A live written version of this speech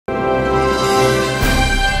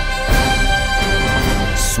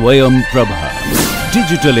Swayam Prabha.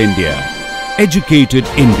 Digital India. Educated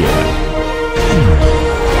India.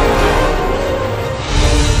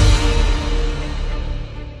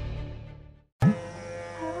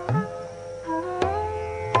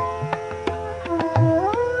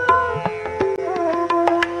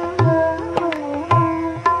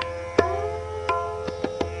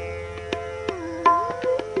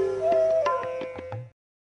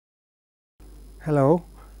 Hello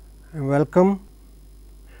and welcome.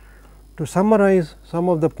 To summarize some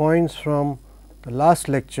of the points from the last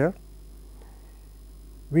lecture,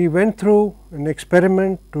 we went through an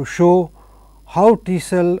experiment to show how T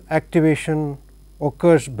cell activation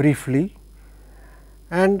occurs briefly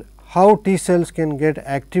and how T cells can get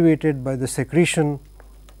activated by the secretion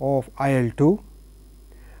of IL-2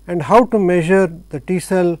 and how to measure the T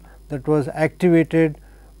cell that was activated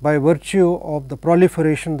by virtue of the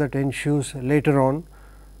proliferation that ensues later on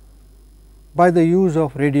by the use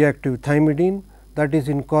of radioactive thymidine that is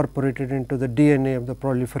incorporated into the DNA of the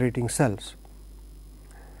proliferating cells.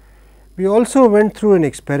 We also went through an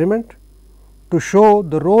experiment to show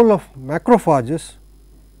the role of macrophages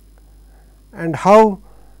and how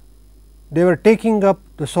they were taking up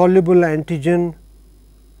the soluble antigen,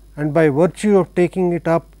 and by virtue of taking it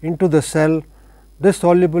up into the cell, this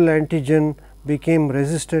soluble antigen became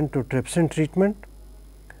resistant to trypsin treatment,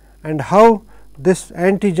 and how this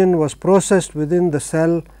antigen was processed within the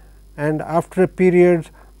cell, and after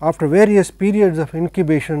various periods of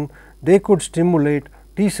incubation, they could stimulate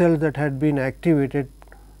T cells that had been activated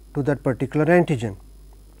to that particular antigen.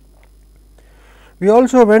 We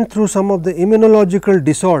also went through some of the immunological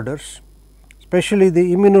disorders, especially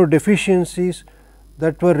the immunodeficiencies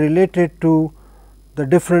that were related to the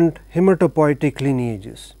different hematopoietic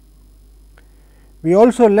lineages. We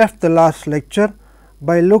also left the last lecture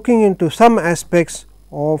by looking into some aspects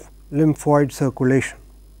of lymphoid circulation.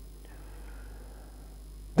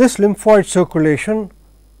 This lymphoid circulation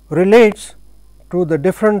relates to the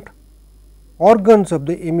different organs of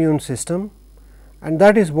the immune system, and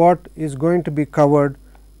that is what is going to be covered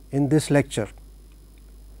in this lecture.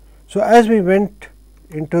 So, as we went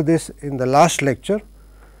into this in the last lecture,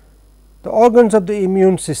 the organs of the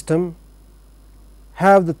immune system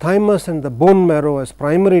have the thymus and the bone marrow as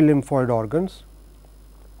primary lymphoid organs,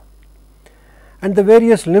 and the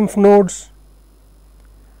various lymph nodes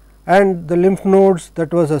and the lymph nodes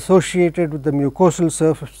that was associated with the mucosal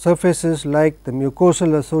surfaces like the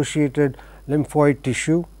mucosal associated lymphoid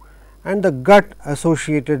tissue and the gut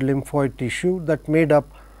associated lymphoid tissue that made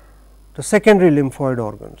up the secondary lymphoid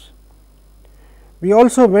organs. We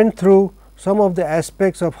also went through some of the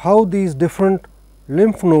aspects of how these different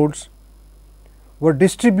lymph nodes were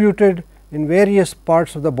distributed in various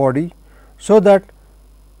parts of the body, so that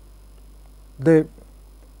the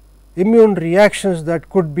immune reactions that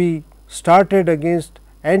could be started against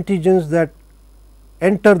antigens that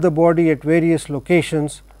enter the body at various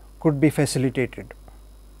locations could be facilitated.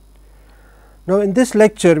 Now, in this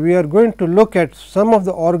lecture we are going to look at some of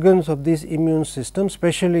the organs of this immune system,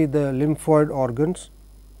 especially the lymphoid organs,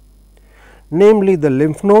 namely the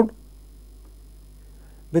lymph node,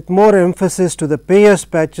 with more emphasis to the Peyer's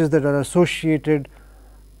patches that are associated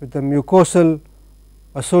with the mucosal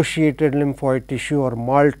associated lymphoid tissue, or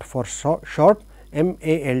MALT for short,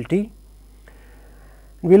 MALT.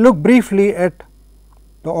 We look briefly at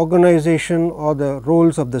the organization or the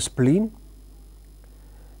roles of the spleen,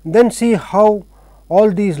 then see how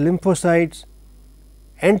all these lymphocytes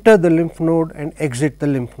enter the lymph node and exit the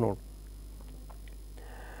lymph node.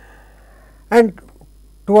 And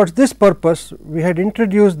towards this purpose, we had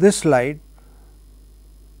introduced this slide,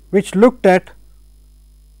 which looked at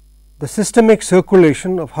the systemic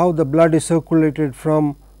circulation of how the blood is circulated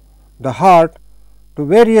from the heart to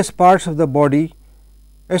various parts of the body,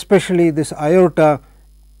 especially this aorta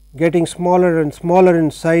getting smaller and smaller in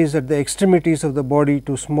size at the extremities of the body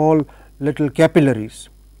to small little capillaries,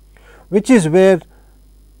 which is where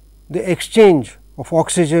the exchange of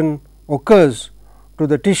oxygen occurs to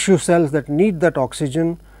the tissue cells that need that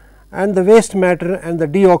oxygen, and the waste matter and the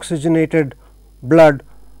deoxygenated blood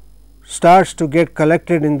starts to get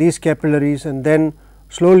collected in these capillaries and then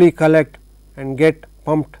slowly collect and get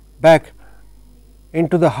pumped back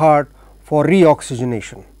into the heart for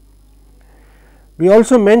reoxygenation. We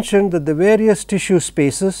also mentioned that the various tissue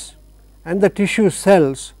spaces and the tissue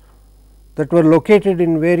cells that were located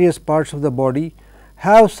in various parts of the body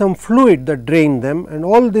have some fluid that drain them, and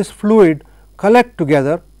all this fluid collect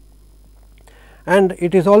together, and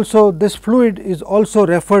it is also, this fluid is also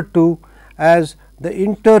referred to as the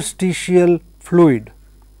interstitial fluid.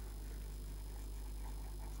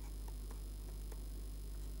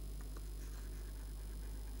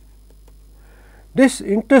 This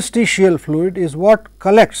interstitial fluid is what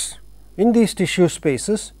collects in these tissue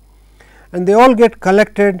spaces, and they all get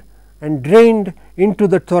collected and drained into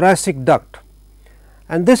the thoracic duct,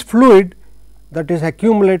 and this fluid that is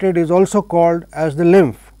accumulated is also called as the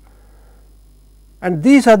lymph. And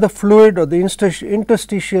these are the fluid or the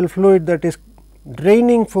interstitial fluid that is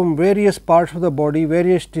draining from various parts of the body,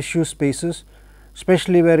 various tissue spaces,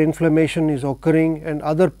 especially where inflammation is occurring, and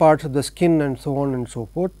other parts of the skin and so on and so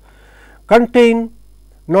forth, contain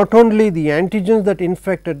not only the antigens that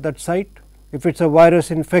infect at that site, if it is a virus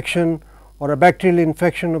infection or a bacterial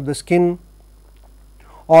infection of the skin,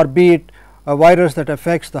 or be it a virus that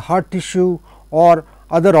affects the heart tissue or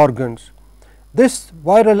other organs. This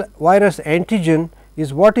virus antigen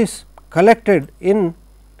is what is collected in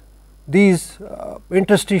these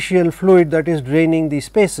interstitial fluid that is draining these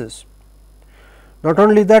spaces. Not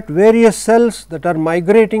only that, various cells that are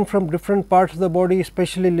migrating from different parts of the body,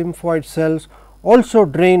 especially lymphoid cells, also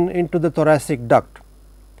drain into the thoracic duct.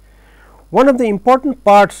 One of the important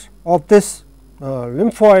parts of this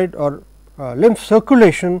lymphoid or lymph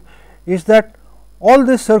circulation is that all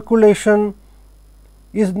this circulation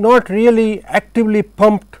is not really actively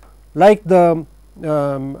pumped like what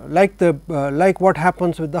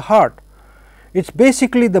happens with the heart. It is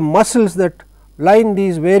basically the muscles that line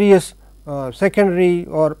these various secondary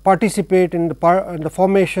or participate in the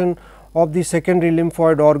formation of the secondary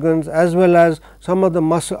lymphoid organs, as well as some of the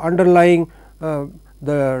muscle underlying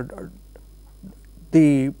the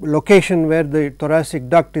location where the thoracic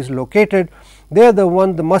duct is located. They are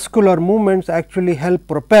the muscular movements actually help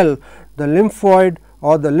propel the lymphoid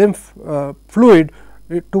or the lymph fluid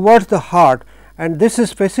towards the heart, and this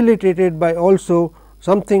is facilitated by also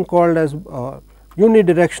something called as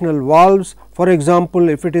unidirectional valves. For example,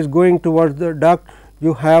 if it is going towards the duct,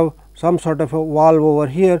 you have some sort of a valve over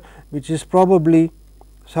here, which is probably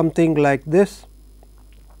something like this,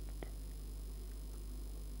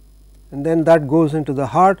 and then that goes into the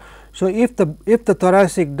heart. So, if the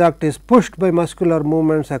thoracic duct is pushed by muscular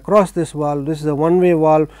movements across this valve, this is a one way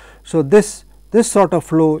valve. So, this sort of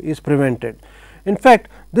flow is prevented. In fact,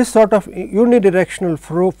 this sort of unidirectional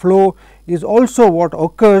flow is also what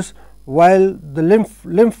occurs while the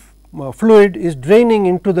lymph fluid is draining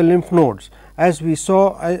into the lymph nodes, as we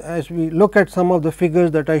saw as we look at some of the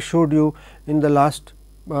figures that I showed you in the last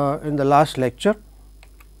lecture.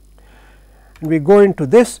 And we go into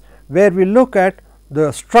this, where we look at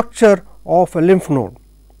the structure of a lymph node.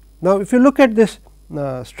 Now, if you look at this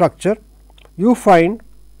structure, you find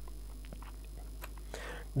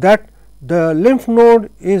that the lymph node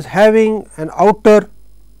is having an outer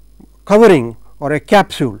covering or a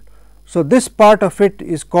capsule. So, this part of it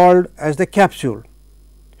is called as the capsule,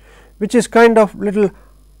 which is kind of little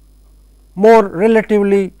more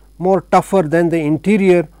relatively more tougher than the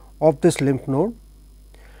interior of this lymph node,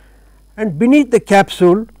 and beneath the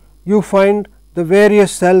capsule you find the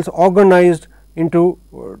various cells organized into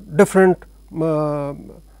different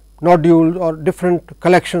nodules or different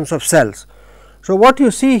collections of cells. So, what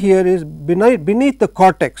you see here is beneath the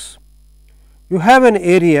cortex you have an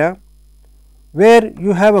area where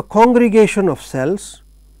you have a congregation of cells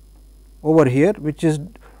over here, which is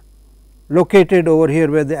located over here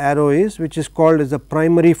where the arrow is, which is called as a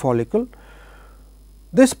primary follicle.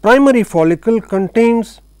 This primary follicle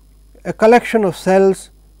contains a collection of cells,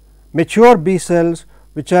 mature B cells,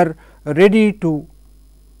 which are ready to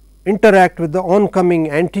interact with the oncoming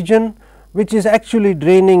antigen, which is actually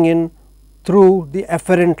draining in through the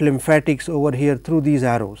afferent lymphatics over here through these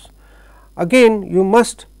arrows. Again, you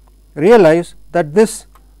must realize that this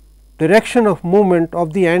direction of movement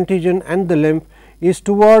of the antigen and the lymph is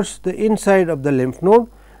towards the inside of the lymph node,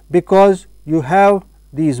 because you have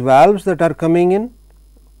these valves that are coming in,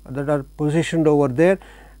 that are positioned over there,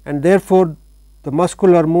 and therefore, the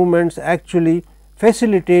muscular movements actually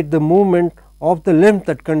facilitate the movement of the lymph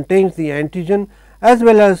that contains the antigen, as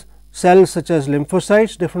well as cells such as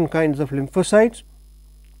lymphocytes, different kinds of lymphocytes,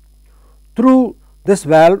 through this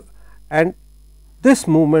valve, and this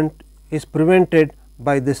movement is prevented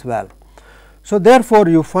by this valve. So, therefore,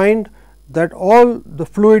 you find that all the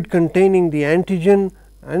fluid containing the antigen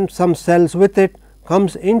and some cells with it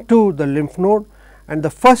comes into the lymph node, and the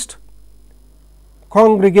first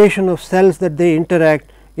congregation of cells that they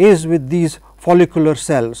interact is with these follicular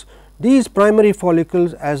cells. These primary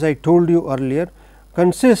follicles, as I told you earlier,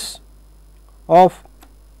 consists of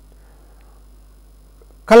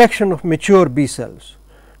collection of mature B cells.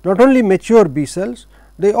 Not only mature B cells,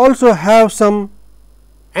 they also have some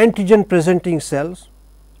antigen presenting cells,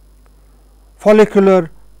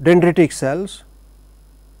 follicular dendritic cells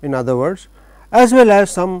in other words, as well as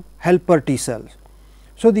some helper T cells.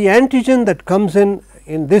 So, the antigen that comes in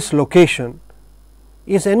this location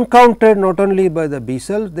is encountered not only by the B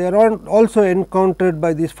cells, they are also encountered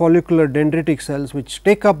by these follicular dendritic cells, which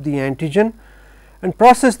take up the antigen and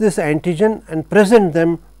process this antigen and present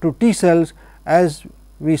them to T cells, as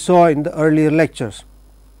we saw in the earlier lectures.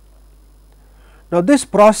 Now, this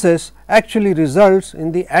process actually results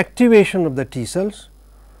in the activation of the T cells,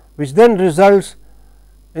 which then results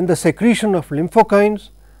in the secretion of lymphokines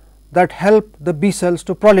that help the B cells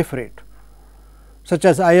to proliferate, such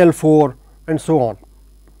as IL-4 and so on.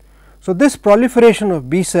 So, this proliferation of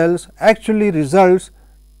B cells actually results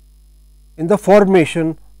in the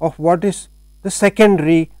formation of what is the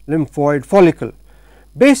secondary lymphoid follicle.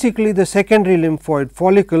 Basically, the secondary lymphoid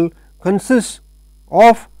follicle consists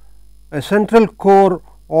of a central core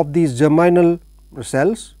of these germinal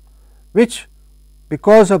cells, which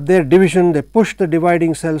because of their division they push the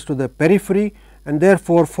dividing cells to the periphery and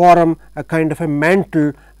therefore form a kind of a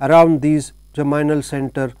mantle around these germinal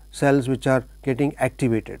center cells, which are getting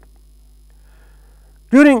activated.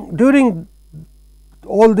 During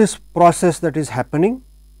all this process that is happening,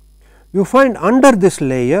 you find under this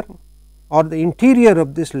layer or the interior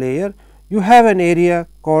of this layer, you have an area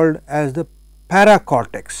called as the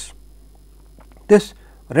paracortex. This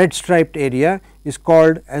red striped area is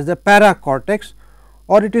called as the paracortex,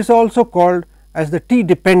 or it is also called as the T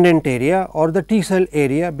dependent area or the T cell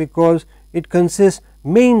area, because it consists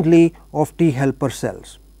mainly of T helper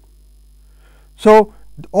cells. So,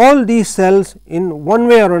 all these cells in one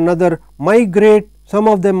way or another migrate, some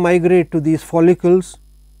of them migrate to these follicles,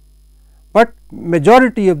 but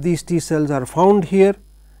majority of these T cells are found here,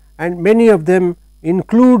 and many of them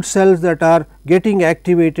include cells that are getting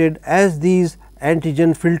activated as these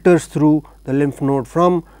antigen filters through the lymph node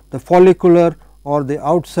from the follicular or the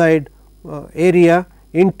outside area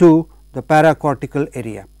into the paracortical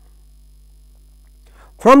area.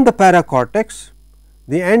 From the paracortex,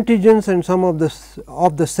 the antigens and some of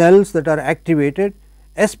the cells that are activated,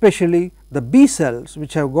 especially the B cells,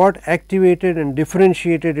 which have got activated and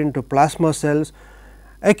differentiated into plasma cells,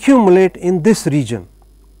 accumulate in this region.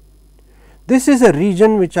 This is a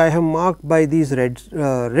region which I have marked by these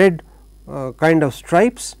red kind of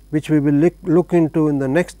stripes, which we will look into in the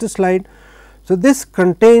next slide. So, this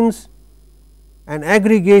contains an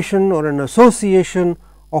aggregation or an association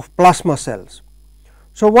of plasma cells.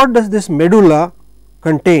 So, what does this medulla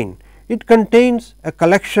contain? It contains a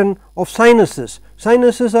collection of sinuses.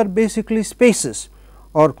 Sinuses are basically spaces,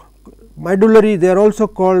 or medullary, they are also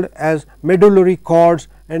called as medullary cords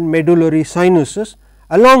and medullary sinuses,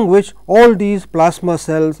 along which all these plasma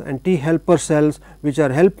cells and T helper cells, which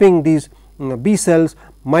are helping these B cells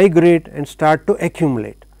migrate and start to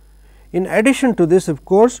accumulate. In addition to this, of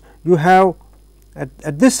course, you have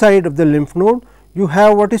at this side of the lymph node, you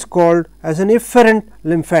have what is called as an efferent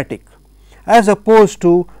lymphatic, as opposed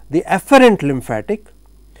to the afferent lymphatic,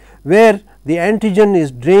 where the antigen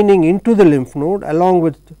is draining into the lymph node along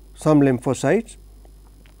with some lymphocytes.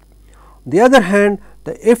 On the other hand,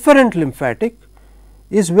 the efferent lymphatic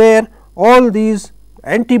is where all these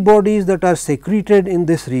antibodies that are secreted in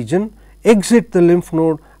this region exit the lymph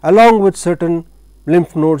node along with certain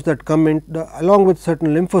lymph nodes that come in, along with certain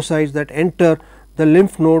lymphocytes that enter the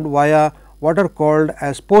lymph node via what are called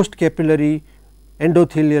as post capillary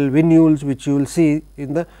endothelial venules, which you will see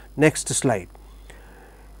in the next slide.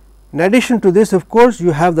 In addition to this, of course,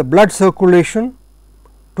 you have the blood circulation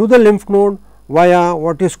to the lymph node via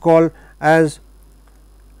what is called as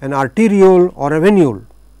an arteriole or a venule.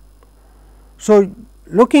 So,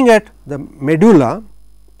 looking at the medulla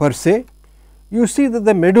per se, you see that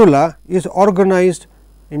the medulla is organized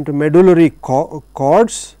into medullary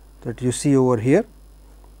cords that you see over here,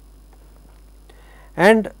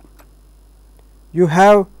 and you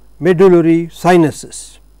have medullary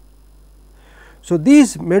sinuses. So,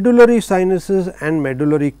 these medullary sinuses and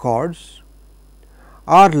medullary cords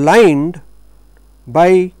are lined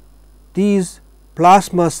by these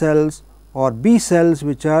plasma cells or B cells,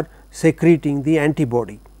 which are secreting the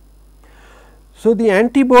antibody. So, the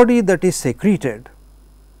antibody that is secreted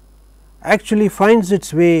actually finds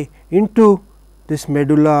its way into this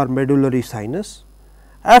medulla or medullary sinus,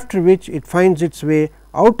 after which it finds its way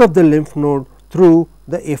out of the lymph node through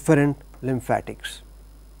the efferent lymphatics.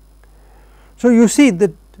 So, you see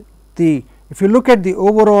that if you look at the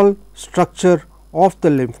overall structure of the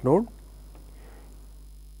lymph node,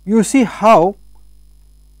 you see how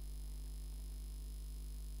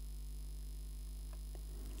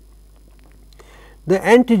the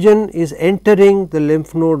antigen is entering the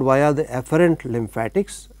lymph node via the afferent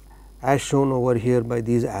lymphatics, as shown over here by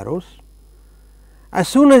these arrows. As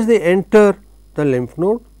soon as they enter the lymph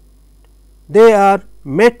node, they are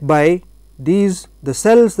met by these the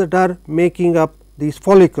cells that are making up these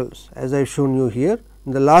follicles, as I have shown you here.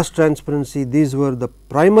 In the last transparency, these were the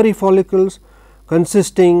primary follicles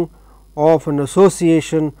consisting of an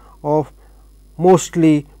association of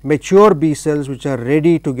mostly mature B cells which are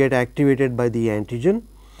ready to get activated by the antigen.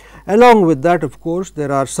 Along with that, of course,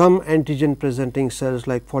 there are some antigen presenting cells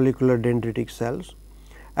like follicular dendritic cells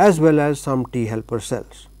as well as some T helper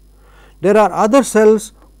cells. There are other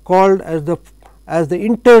cells called as the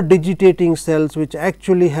interdigitating cells, which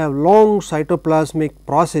actually have long cytoplasmic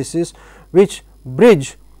processes which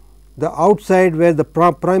bridge the outside where the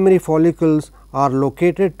primary follicles are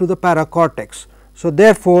located to the paracortex. So,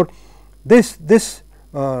 therefore, this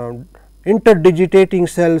interdigitating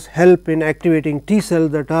cells help in activating T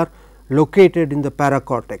cells that are located in the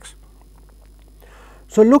paracortex.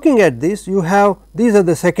 So, looking at this, you have these are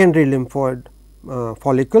the secondary lymphoid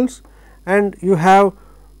follicles, and you have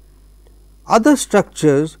other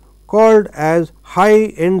structures called as high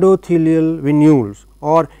endothelial venules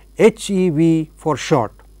or HEV for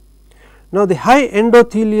short. Now, the high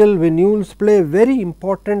endothelial venules play a very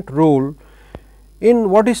important role in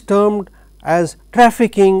what is termed as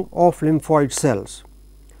trafficking of lymphoid cells.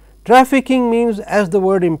 Trafficking means, as the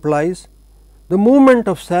word implies, the movement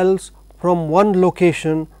of cells from one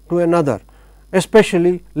location to another,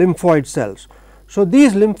 especially lymphoid cells. So,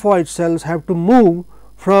 these lymphoid cells have to move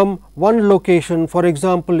from one location. For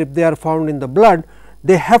example, if they are found in the blood,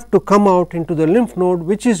 they have to come out into the lymph node,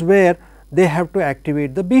 which is where they have to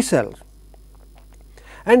activate the B cells.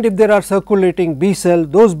 And if there are circulating B cells,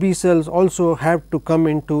 those B cells also have to come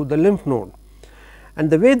into the lymph node,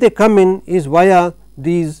 and the way they come in is via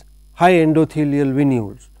these high endothelial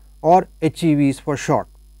venules or HEVs for short.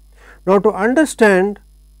 Now, to understand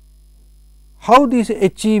how these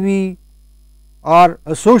HEV are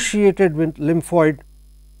associated with lymphoid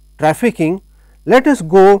trafficking, let us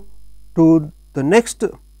go to the next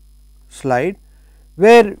slide,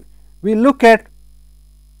 where we look at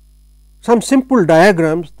some simple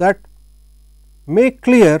diagrams that make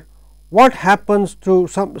clear what happens to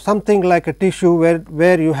something like a tissue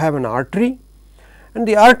where you have an artery, and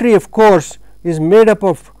the artery, of course, is made up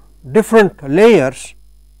of different layers,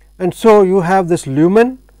 and so you have this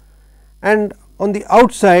lumen, and on the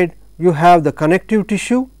outside you have the connective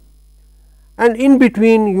tissue, and in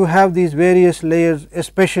between you have these various layers,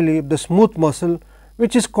 especially the smooth muscle,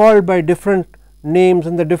 which is called by different names,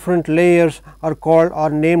 and the different layers are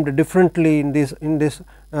named differently in this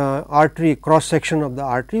artery cross section of the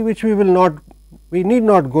artery, which we need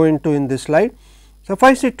not go into in this slide.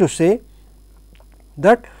 Suffice it to say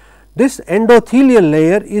that this endothelial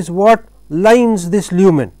layer is what lines this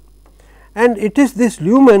lumen, and it is this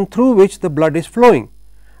lumen through which the blood is flowing,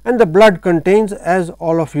 and the blood contains, as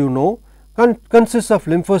all of you know, consists of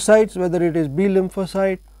lymphocytes, whether it is B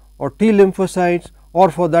lymphocyte or T lymphocytes, or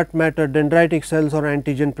for that matter dendritic cells or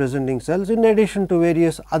antigen presenting cells, in addition to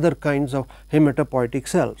various other kinds of hematopoietic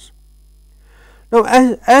cells. Now,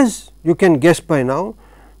 as you can guess by now,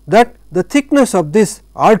 that the thickness of this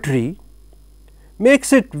artery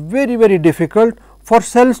makes it very difficult for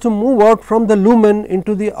cells to move out from the lumen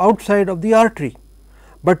into the outside of the artery,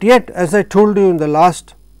 but yet, as I told you in the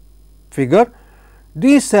last figure,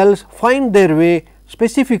 these cells find their way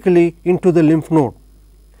specifically into the lymph node.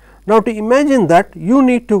 Now, to imagine that, you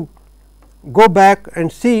need to go back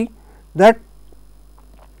and see that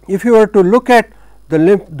if you were to look at the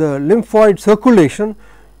lymphoid circulation,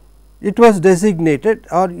 it was designated,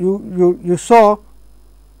 or you saw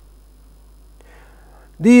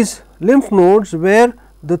these lymph nodes where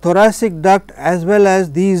the thoracic duct as well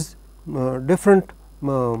as these different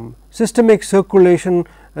systemic circulation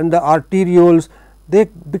and the arterioles, they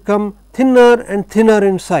become thinner and thinner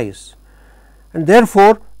in size, and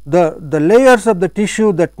therefore, the layers of the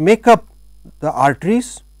tissue that make up the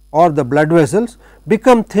arteries or the blood vessels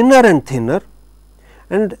become thinner and thinner,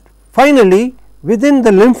 and finally, within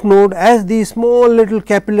the lymph node, as these small little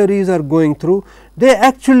capillaries are going through, they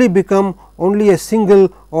actually become only a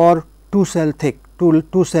single or two cell thick,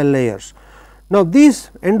 two cell layers. Now, these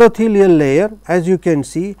endothelial layer, as you can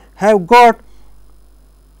see, have got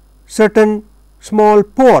certain small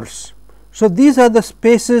pores. So, these are the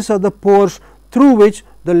spaces or the pores through which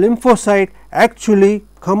the lymphocyte actually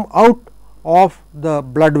come out of the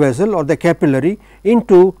blood vessel or the capillary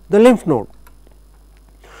into the lymph node.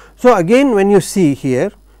 So, again when you see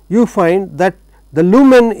here, you find that the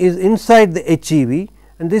lumen is inside the HEV,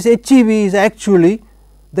 and this HEV is actually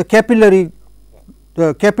the capillary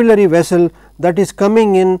vessel that is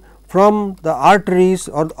coming in from the arteries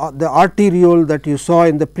or the arteriole that you saw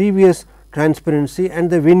in the previous transparency, and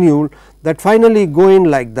the venule that finally go in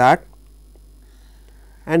like that,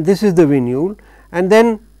 and this is the venule, and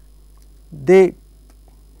then they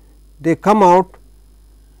come out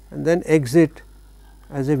and then exit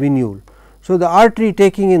as a venule. So, the artery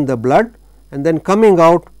taking in the blood and then coming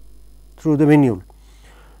out through the venule.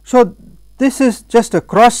 So, this is just a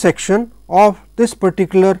cross section of this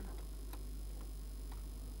particular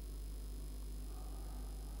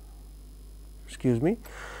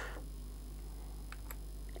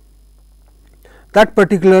that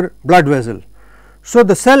particular blood vessel. So,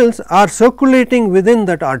 the cells are circulating within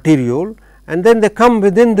that arteriole, and then they come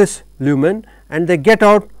within this lumen and they get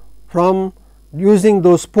out from using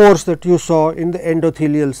those pores that you saw in the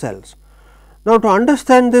endothelial cells. Now, to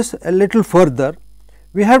understand this a little further,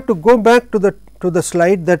 we have to go back to the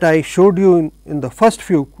slide that I showed you in the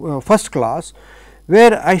first class,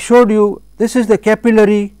 where I showed you this is the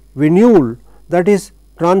capillary venule that is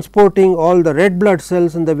transporting all the red blood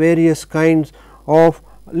cells and the various kinds of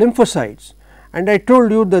lymphocytes, and I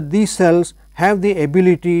told you that these cells have the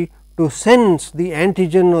ability to sense the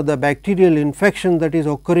antigen or the bacterial infection that is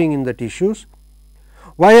occurring in the tissues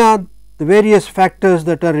via the various factors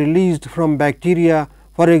that are released from bacteria,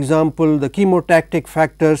 for example, the chemotactic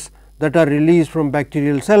factors that are released from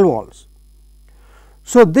bacterial cell walls.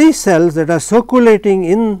 So, these cells that are circulating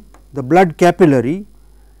in the blood capillary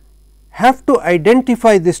have to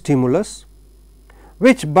identify this stimulus,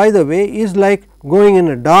 which by the way is like going in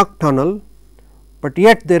a dark tunnel, but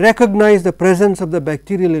yet they recognize the presence of the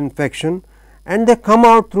bacterial infection and they come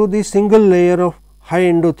out through the single layer of high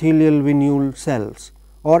endothelial venule cells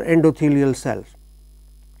or endothelial cells.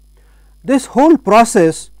 This whole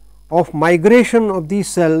process of migration of these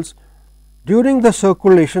cells during the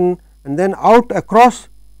circulation and then out across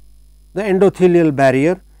the endothelial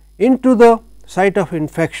barrier into the site of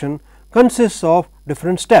infection consists of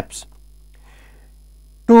different steps.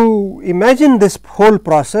 To imagine this whole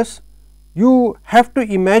process, you have to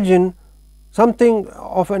imagine something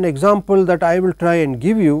of an example that I will try and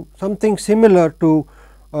give you, something similar to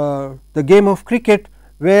the game of cricket,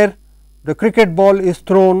 where the cricket ball is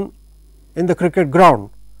thrown in the cricket ground.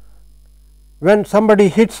 When somebody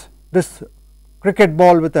hits this cricket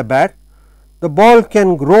ball with a bat, the ball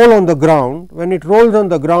can roll on the ground. When it rolls on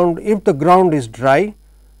the ground, if the ground is dry,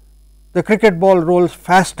 the cricket ball rolls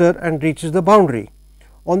faster and reaches the boundary.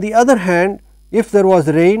 On the other hand, if there was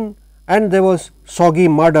rain and there was soggy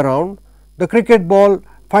mud around, the cricket ball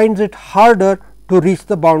finds it harder to reach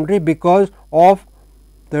the boundary because of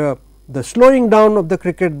the slowing down of the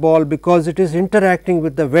cricket ball, because it is interacting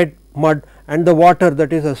with the wet mud and the water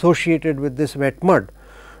that is associated with this wet mud.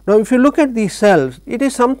 Now, if you look at these cells, it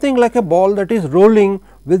is something like a ball that is rolling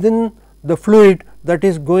within the fluid that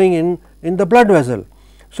is going in the blood vessel.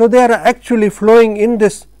 So, they are actually flowing in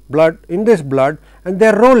this blood and they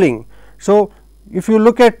are rolling. So, if you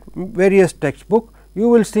look at various textbook, you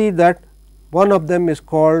will see that one of them is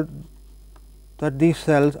called that these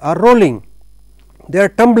cells are rolling, they are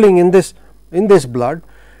tumbling in this blood,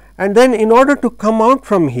 and then in order to come out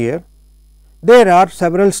from here, there are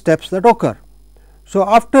several steps that occur. So,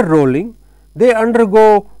 after rolling, they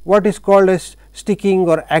undergo what is called as sticking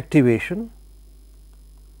or activation.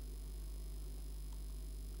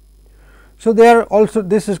 So, they are also,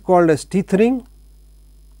 this is called as tethering.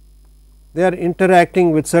 They are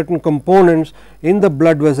interacting with certain components in the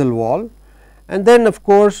blood vessel wall, and then of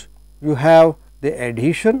course, you have the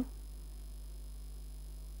adhesion,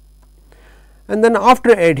 and then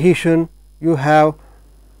after adhesion you have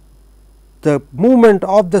the movement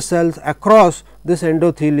of the cells across this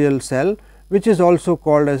endothelial cell, which is also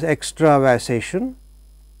called as extravasation,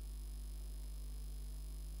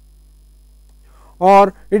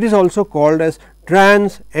 or it is also called as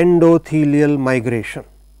transendothelial migration,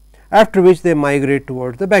 after which they migrate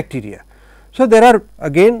towards the bacteria. So, there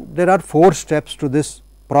are 4 steps to this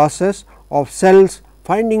process of cells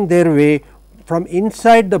finding their way from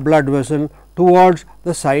inside the blood vessel towards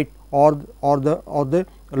the site or the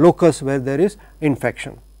locus where there is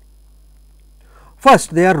infection.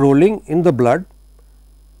 First, they are rolling in the blood.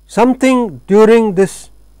 Something during this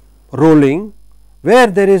rolling where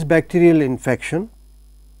there is bacterial infection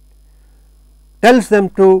tells them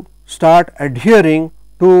to start adhering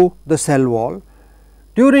to the cell wall,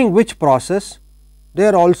 during which process they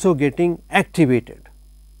are also getting activated.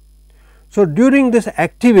 So, during this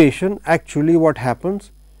activation, actually what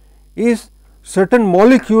happens is certain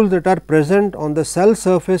molecules that are present on the cell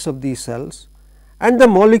surface of these cells and the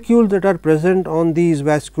molecules that are present on these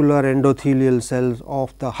vascular endothelial cells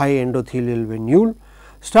of the high endothelial venule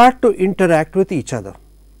start to interact with each other.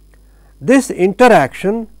 This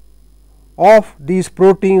interaction of these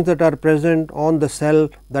proteins that are present on the cell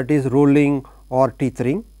that is rolling or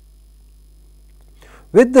tethering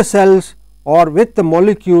with the cells or with the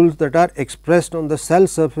molecules that are expressed on the cell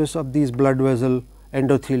surface of these blood vessel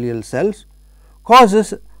endothelial cells,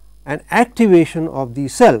 causes an activation of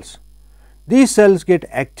these cells. These cells get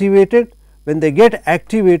activated. When they get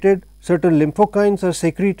activated, certain lymphokines are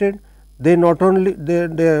secreted. They not only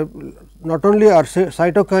are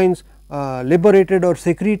cytokines liberated or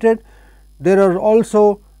secreted, there are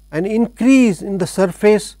also an increase in the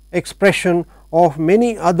surface expression of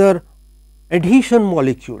many other adhesion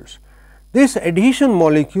molecules. These adhesion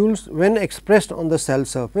molecules, when expressed on the cell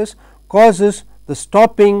surface, causes the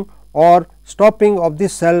stopping of the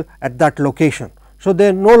cell at that location. So, they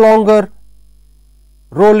are no longer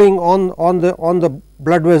rolling on the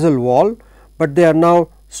blood vessel wall, but they are now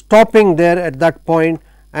stopping there at that point,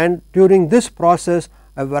 and during this process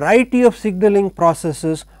a variety of signaling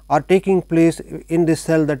processes are taking place in this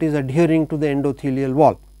cell that is adhering to the endothelial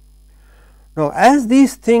wall. Now, as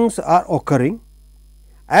these things are occurring,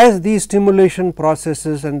 as these stimulation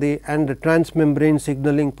processes and the transmembrane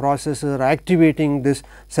signaling processes are activating this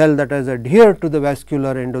cell that has adhered to the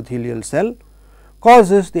vascular endothelial cell,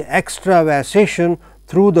 causes the extravasation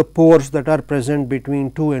through the pores that are present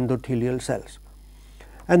between two endothelial cells.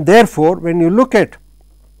 And therefore, when you look at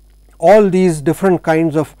all these different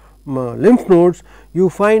kinds of lymph nodes, you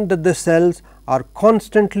find that the cells are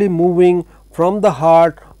constantly moving from the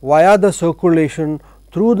heart via the circulation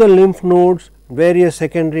through the lymph nodes, various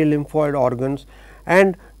secondary lymphoid organs,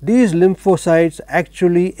 and these lymphocytes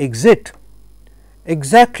actually exit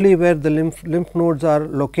exactly where the lymph nodes are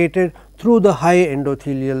located through the high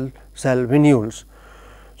endothelial cell venules.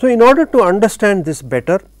 So, in order to understand this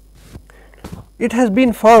better, it has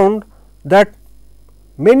been found that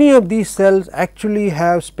many of these cells actually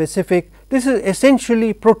have specific, this is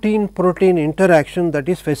essentially protein interaction that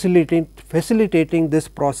is facilitating this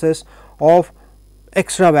process of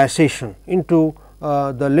extravasation into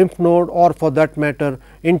the lymph node, or for that matter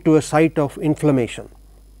into a site of inflammation.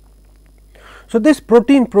 So, this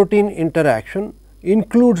protein interaction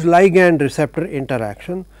includes ligand receptor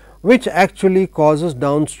interaction, which actually causes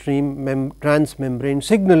downstream transmembrane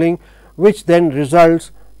signaling, which then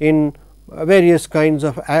results in various kinds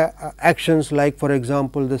of actions, like for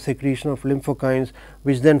example, the secretion of lymphokines,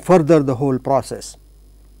 which then further the whole process.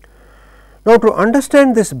 Now, to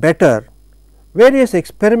understand this better, various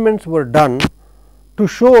experiments were done to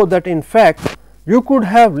show that in fact you could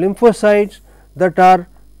have lymphocytes that are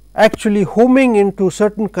actually homing into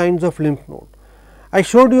certain kinds of lymph node. I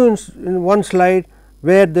showed you in one slide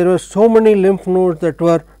where there were so many lymph nodes that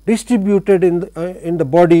were distributed in the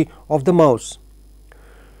body of the mouse.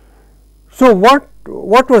 So,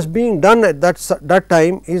 what was being done at that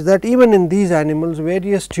time is that even in these animals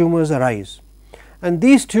various tumors arise, and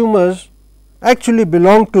these tumors actually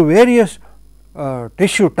belong to various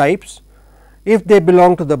tissue types. If they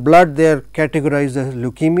belong to the blood, they are categorized as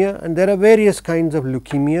leukemia, and there are various kinds of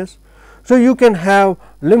leukemias. So, you can have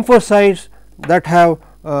lymphocytes that have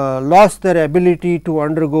lost their ability to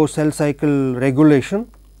undergo cell cycle regulation,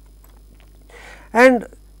 and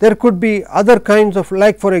there could be other kinds of,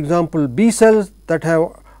 like for example, B cells that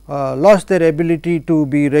have lost their ability to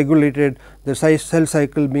be regulated, the cell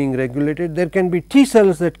cycle being regulated. There can be T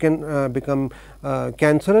cells that can become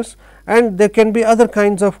cancerous, and there can be other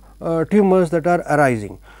kinds of tumors that are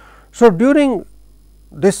arising. So, during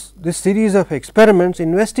this series of experiments,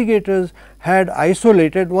 investigators had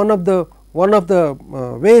isolated one of the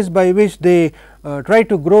ways by which they try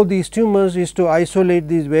to grow these tumors is to isolate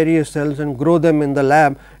these various cells and grow them in the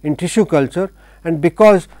lab in tissue culture. And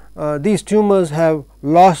because these tumors have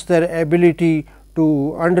lost their ability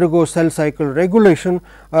to undergo cell cycle regulation,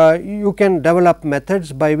 you can develop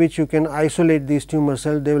methods by which you can isolate these tumor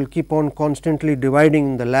cells. They will keep on constantly dividing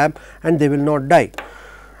in the lab and they will not die,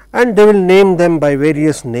 and they will name them by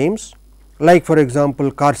various names, like for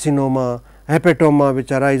example, carcinoma, hepatoma,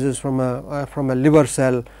 which arises from a liver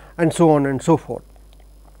cell, and so on and so forth.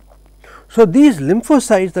 So, these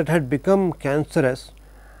lymphocytes that had become cancerous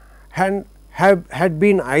had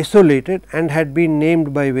been isolated and had been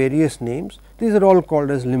named by various names. These are all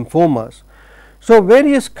called as lymphomas. So,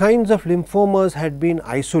 various kinds of lymphomas had been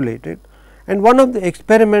isolated, and one of the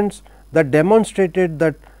experiments that demonstrated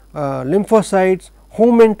that lymphocytes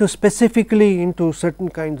home into specifically into certain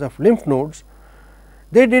kinds of lymph nodes,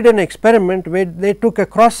 they did an experiment where they took a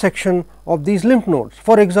cross section of these lymph nodes.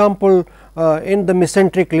 For example, in the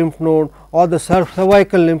mesenteric lymph node or the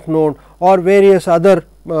cervical lymph node or various other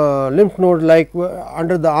lymph nodes like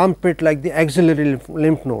under the armpit, like the axillary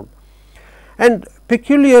lymph node. And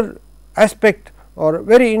peculiar aspect or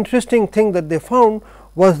very interesting thing that they found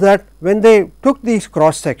was that when they took these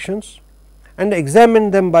cross sections and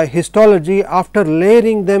examined them by histology after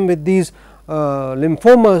layering them with these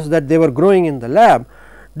lymphomas that they were growing in the lab,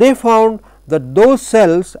 they found that those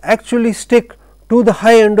cells actually stick to the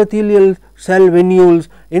high endothelial cell venules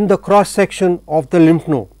in the cross section of the lymph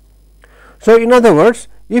node. So, in other words,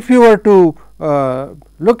 if you were to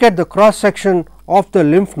look at the cross section of the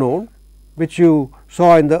lymph node, which you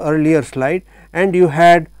saw in the earlier slide, and you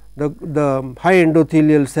had the high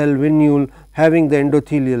endothelial cell venule having the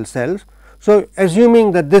endothelial cells. So,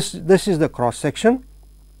 assuming that this is the cross section,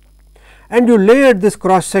 and you layered this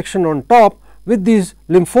cross section on top with these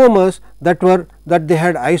lymphomas that they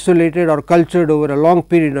had isolated or cultured over a long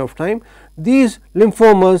period of time, these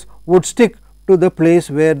lymphomas would stick to the place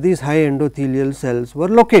where these high endothelial cells were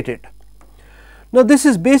located. Now, this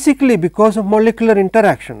is basically because of molecular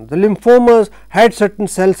interaction. The lymphomas had certain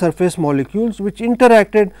cell surface molecules which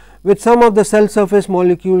interacted with some of the cell surface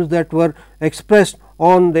molecules that were expressed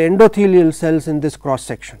on the endothelial cells in this cross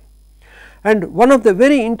section. And one of the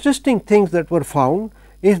very interesting things that were found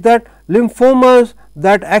is that lymphomas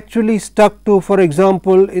that actually stuck to, for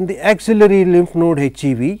example, in the axillary lymph node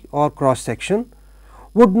HEV or cross section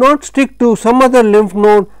would not stick to some other lymph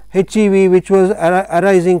node HEV which was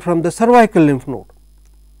arising from the cervical lymph node.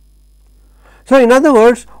 So, in other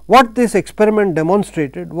words, what this experiment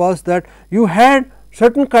demonstrated was that you had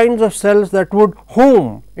certain kinds of cells that would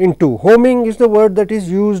home into, homing is the word that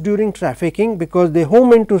is used during trafficking, because they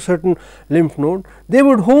home into certain lymph node, they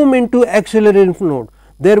would home into axillary lymph node.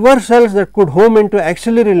 There were cells that could home into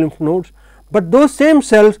axillary lymph nodes, but those same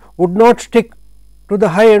cells would not stick to the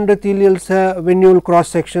high endothelial venule cross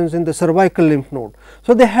sections in the cervical lymph node.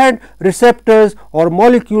 So, they had receptors or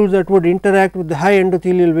molecules that would interact with the high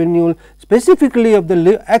endothelial venule specifically of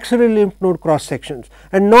the axillary lymph node cross sections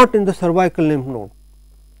and not in the cervical lymph node.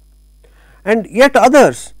 And yet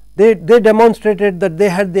others, they demonstrated that they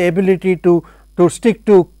had the ability to stick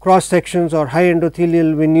to cross sections or high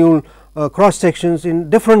endothelial venule cross sections in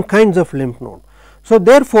different kinds of lymph node. So,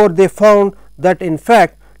 therefore, they found that in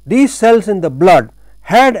fact, these cells in the blood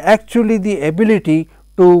had actually the ability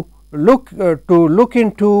to look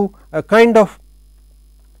into a kind of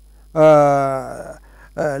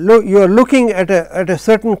you are looking at a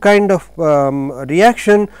certain kind of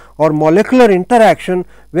reaction or molecular interaction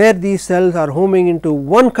where these cells are homing into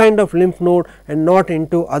one kind of lymph node and not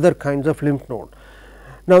into other kinds of lymph node.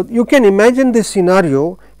 Now, you can imagine this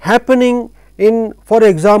scenario happening in, for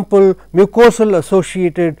example, mucosal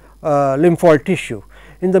associated lymphoid tissue.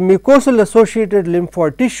 In the mucosal associated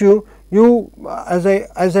lymphoid tissue, you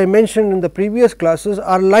as I mentioned in the previous classes,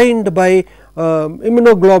 are lined by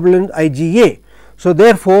immunoglobulin IgA. So,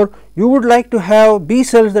 therefore, you would like to have B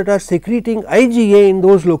cells that are secreting IgA in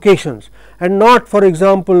those locations and not, for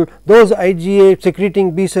example, those IgA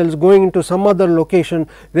secreting B cells going into some other location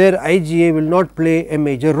where IgA will not play a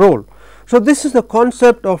major role. So, this is the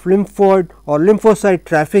concept of lymphoid or lymphocyte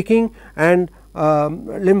trafficking and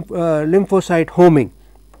lymphocyte homing.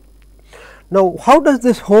 Now, how does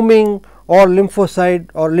this homing or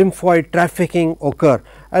lymphocyte or lymphoid trafficking occur?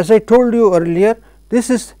 As I told you earlier, this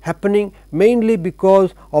is happening mainly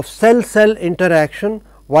because of cell cell interaction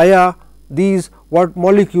via these what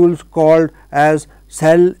molecules called as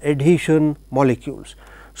cell adhesion molecules.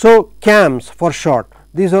 So, CAMs for short,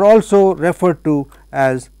 these are also referred to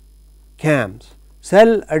as CAMs,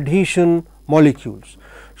 cell adhesion molecules.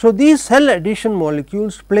 So, these cell adhesion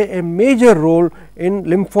molecules play a major role in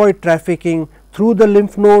lymphoid trafficking through the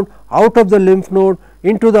lymph node, out of the lymph node,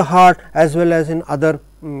 into the heart, as well as in other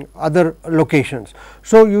locations.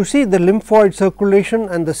 So, you see the lymphoid circulation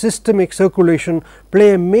and the systemic circulation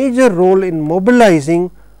play a major role in mobilizing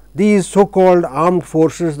these so called armed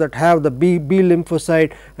forces that have the B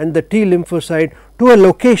lymphocyte and the T lymphocyte to a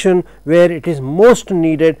location where it is most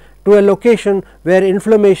needed, to a location where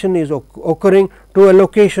inflammation is occurring, to a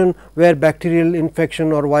location where bacterial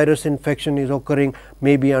infection or virus infection is occurring,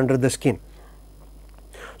 maybe under the skin.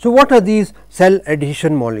 So, what are these cell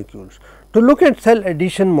adhesion molecules? To look at cell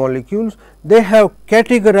adhesion molecules, they have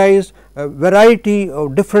categorized a variety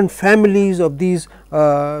of different families of these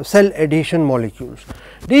cell adhesion molecules.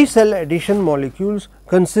 These cell adhesion molecules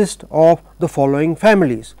consist of the following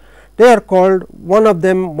families. They are called, one of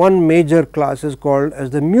them, one major class is called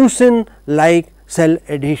as the mucin like cell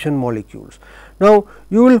adhesion molecules. Now,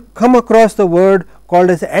 you will come across the word called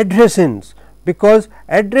as adhesins, because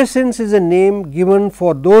adhesins is a name given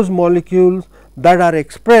for those molecules that are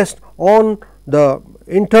expressed on the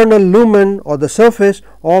internal lumen or the surface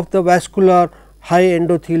of the vascular high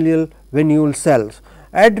endothelial venule cells,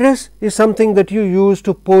 address is something that you use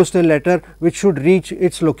to post a letter which should reach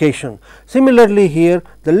its location. Similarly, here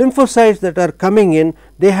the lymphocytes that are coming in,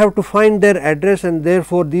 they have to find their address, and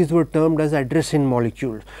therefore, these were termed as addressing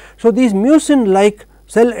molecules. So, these mucin like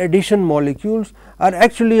cell adhesion molecules are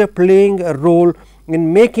actually playing a role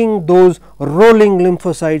in making those rolling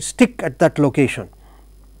lymphocytes stick at that location.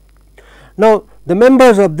 Now, the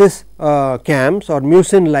members of this CAMs or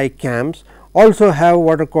mucin like CAMs also have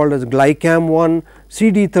what are called as glycam1,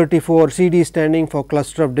 CD34, CD standing for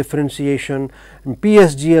cluster of differentiation, and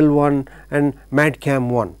PSGL1 and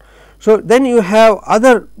MADCAM1. So, then you have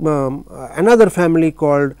other another family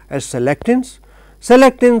called as selectins.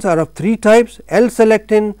 Selectins are of 3 types: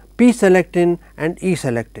 L-selectin, P-selectin and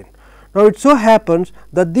E-selectin. Now, it so happens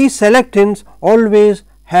that these selectins always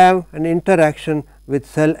have an interaction with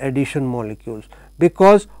cell adhesion molecules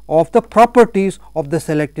because of the properties of the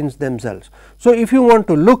selectins themselves. So, if you want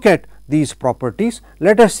to look at these properties,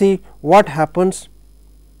 let us see what happens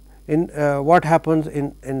in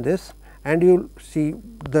this, and you will see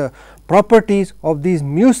the properties of these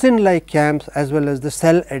mucin like CAMs as well as the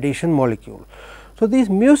cell adhesion molecule. So, these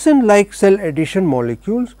mucin like cell adhesion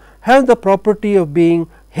molecules have the property of being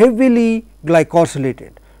heavily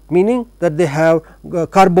glycosylated, meaning that they have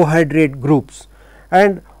carbohydrate groups,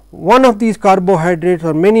 and one of these carbohydrates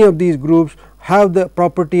or many of these groups have the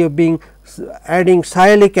property of being adding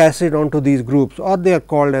sialic acid onto these groups, or they are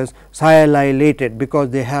called as sialylated because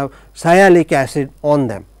they have sialic acid on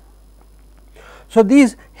them. So,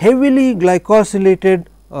 these heavily glycosylated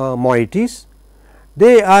moieties,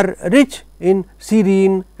 they are rich in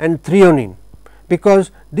serine and threonine,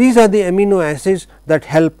 because these are the amino acids that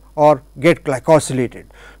help or get glycosylated.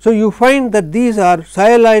 So, you find that these are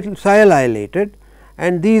sialylated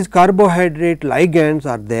and these carbohydrate ligands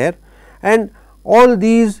are there, and all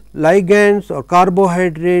these ligands or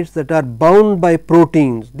carbohydrates that are bound by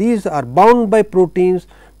proteins, these are bound by proteins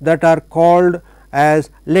that are called as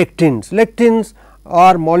lectins. Lectins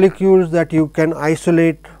are molecules that you can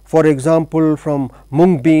isolate, for example, from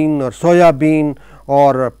mung bean or soya bean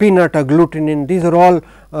or peanut agglutinin. These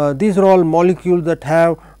are all molecules that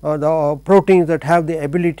have the proteins that have the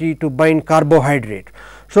ability to bind carbohydrate.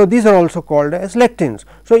 So, these are also called as lectins.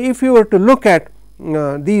 So, if you were to look at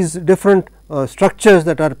these different structures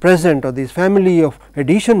that are present, or this family of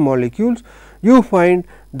adhesion molecules, you find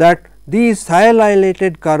that these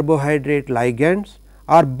sialylated carbohydrate ligands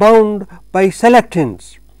are bound by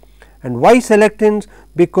selectins. And why selectins?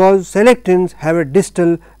 Because selectins have a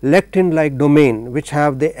distal lectin like domain, which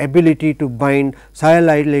have the ability to bind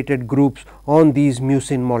sialylated groups on these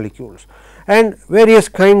mucin molecules, and various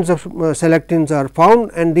kinds of selectins are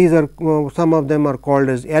found, and these are some of them are called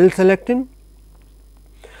as L-selectin,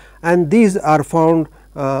 and these are found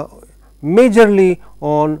majorly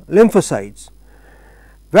on lymphocytes.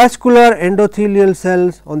 Vascular endothelial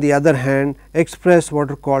cells, on the other hand, express what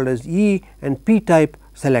are called as E and P type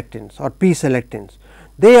selectins or P selectins.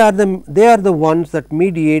 They are the ones that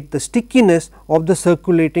mediate the stickiness of the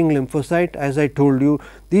circulating lymphocyte. As I told you,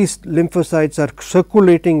 these lymphocytes are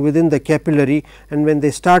circulating within the capillary, and when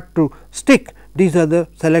they start to stick, these are the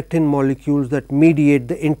selectin molecules that mediate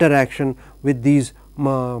the interaction with these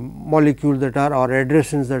molecules that are, or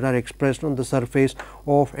addressins that are expressed on the surface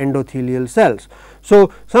of endothelial cells.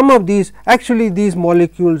 So, some of these, actually these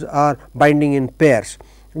molecules are binding in pairs.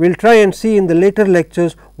 We will try and see in the later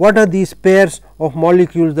lectures what are these pairs of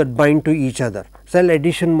molecules that bind to each other, cell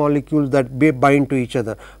adhesion molecules that bind to each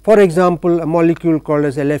other. For example, a molecule called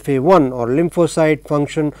as LFA1 or lymphocyte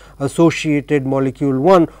function associated molecule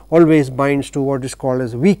 1 always binds to what is called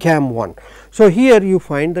as VCAM1. So, here you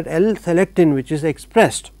find that L-selectin, which is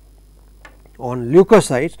expressed on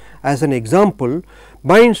leukocytes as an example,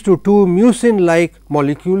 binds to two mucin like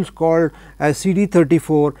molecules called as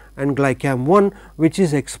CD34 and glycam1, which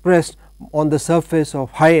is expressed on the surface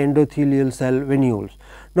of high endothelial cell venules.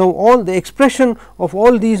 Now, all the expression of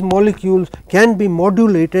all these molecules can be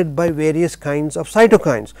modulated by various kinds of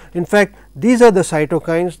cytokines. In fact, these are the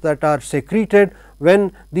cytokines that are secreted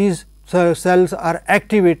when these cells are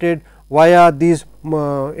activated via these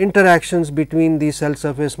interactions between these cell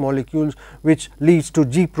surface molecules, which leads to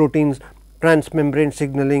G proteins transmembrane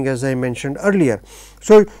signaling, as I mentioned earlier.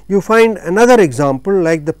 So, you find another example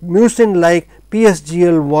like the mucin like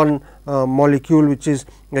PSGL1 molecule, which is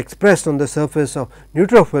expressed on the surface of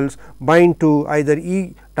neutrophils, bind to either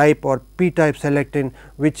E type or P type selectin,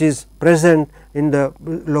 which is present in the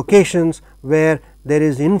locations where there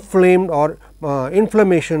is inflamed or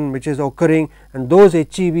inflammation which is occurring, and those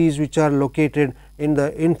HEVs which are located in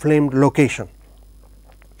the inflamed location.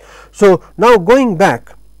 So, now going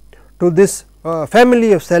back to this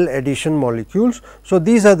family of cell adhesion molecules. So,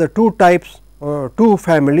 these are the two types, two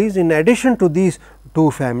families. In addition to these two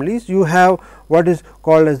families, you have what is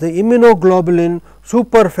called as the immunoglobulin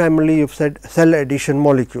superfamily of cell adhesion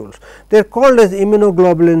molecules. They are called as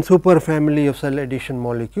immunoglobulin superfamily of cell adhesion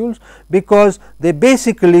molecules, because they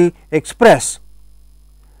basically express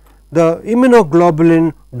the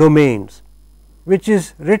immunoglobulin domains, which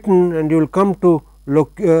is written, and you will come to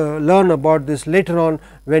learn about this later on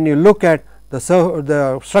when you look at the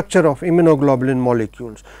structure of immunoglobulin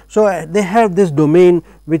molecules. So, they have this domain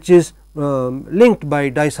which is linked by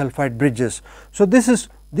disulfide bridges. So,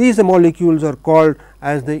 these molecules are called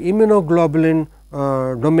as the immunoglobulin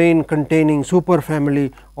domain containing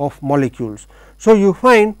superfamily of molecules. So, you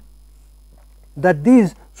find that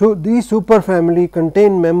these superfamily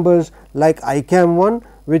contain members like ICAM1,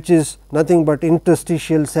 which is nothing but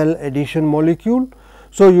interstitial cell adhesion molecule.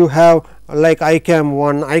 So, you have like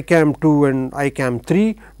ICAM1, ICAM2 and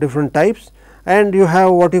ICAM3 different types, and you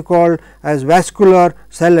have what you call as vascular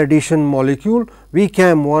cell adhesion molecule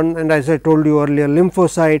VCAM1, and as I told you earlier,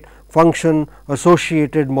 lymphocyte function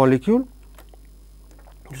associated molecule.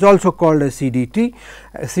 It is also called as CD2,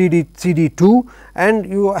 and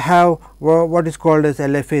you have what is called as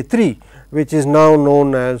LFA3, which is now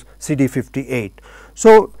known as CD58.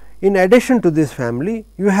 So, in addition to this family,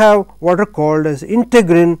 you have what are called as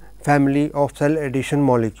integrin family of cell adhesion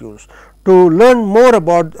molecules. To learn more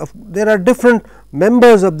about, there are different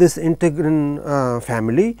members of this integrin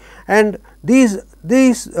family, and these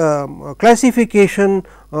classification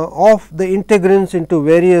of the integrins into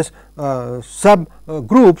various sub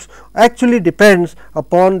groups actually depends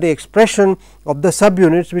upon the expression of the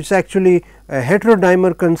subunits, which is actually a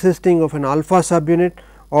heterodimer consisting of an alpha subunit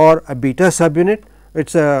or a beta subunit. It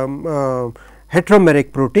is a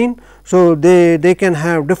heteromeric protein. So, they can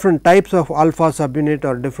have different types of alpha subunit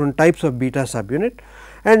or different types of beta subunit,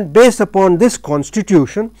 and based upon this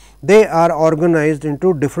constitution they are organized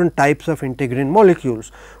into different types of integrin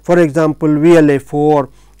molecules. For example, VLA4,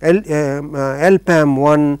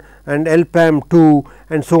 LPAM1 and LPAM2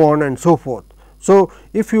 and so on and so forth. So,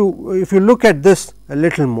 if you look at this a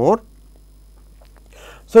little more,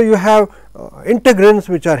 so you have integrins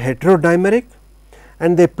which are heterodimeric,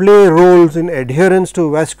 and they play roles in adherence to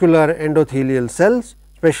vascular endothelial cells,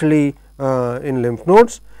 especially in lymph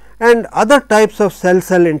nodes, and other types of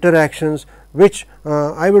cell interactions, which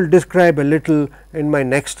I will describe a little in my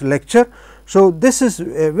next lecture. So, this is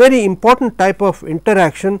a very important type of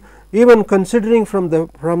interaction, even considering from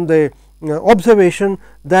the observation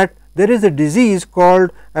that there is a disease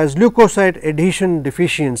called as leukocyte adhesion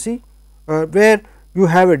deficiency, where you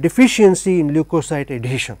have a deficiency in leukocyte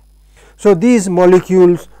adhesion. So, these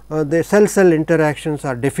molecules, the cell interactions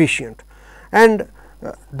are deficient, and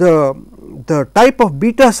the type of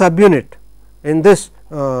beta subunit in this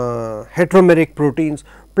heteromeric proteins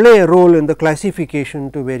play a role in the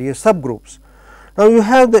classification to various subgroups. Now, you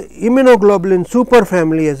have the immunoglobulin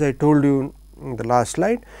superfamily, as I told you in the last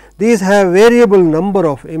slide. These have variable number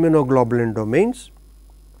of immunoglobulin domains,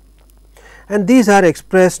 and these are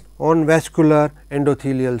expressed on vascular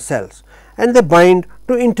endothelial cells, and they bind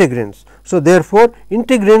to integrins. So, therefore,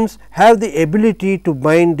 integrins have the ability to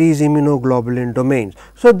bind these immunoglobulin domains.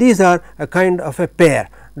 So, these are a kind of a pair,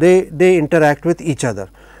 they interact with each other,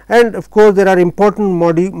 and of course, there are important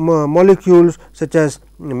molecules such as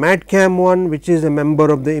MADCAM1, which is a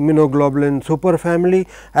member of the immunoglobulin superfamily,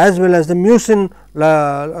 as well as the mucin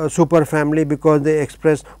superfamily, because they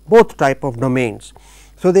express both type of domains.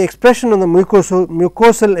 So, the expression on the mucosal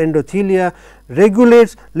endothelia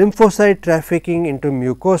regulates lymphocyte trafficking into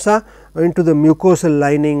mucosa, into the mucosal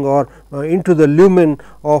lining, or into the lumen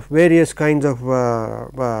of various kinds of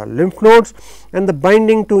lymph nodes, and the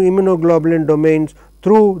binding to immunoglobulin domains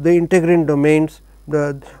through the integrin domains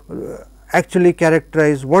actually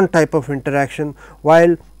characterize one type of interaction,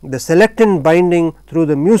 while the selectin binding through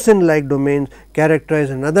the mucin like domains characterize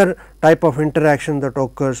another type of interaction that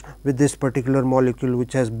occurs with this particular molecule,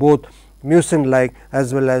 which has both mucin like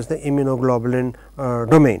as well as the immunoglobulin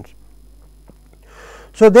domains.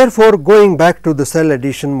 So, therefore, going back to the cell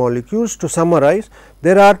adhesion molecules, to summarize,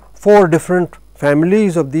 there are 4 different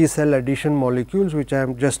families of these cell adhesion molecules, which I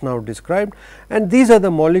have just now described, and these are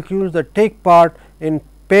the molecules that take part in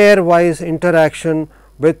pairwise interaction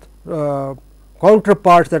with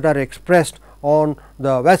counterparts that are expressed on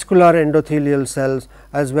the vascular endothelial cells,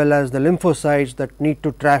 as well as the lymphocytes that need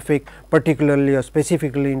to traffic particularly or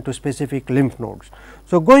specifically into specific lymph nodes.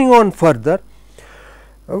 So, going on further,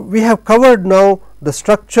 we have covered now the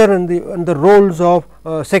structure and the roles of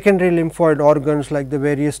secondary lymphoid organs like the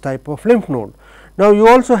various type of lymph node. Now, you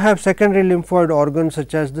also have secondary lymphoid organs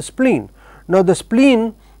such as the spleen. Now, the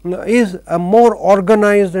spleen is a more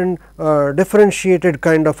organized and differentiated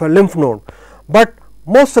kind of a lymph node, but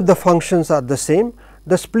most of the functions are the same.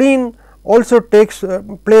 The spleen also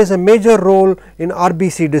plays a major role in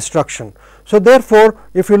RBC destruction. So, therefore,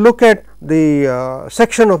 if you look at the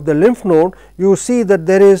section of the lymph node, you see that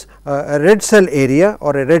there is a red cell area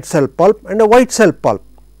or a red cell pulp and a white cell pulp.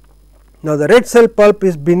 Now, the red cell pulp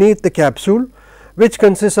is beneath the capsule, which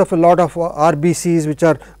consists of a lot of RBCs which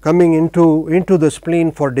are coming into the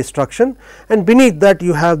spleen for destruction, and beneath that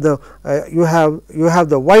you have the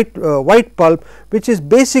white pulp, which is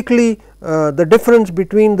basically the difference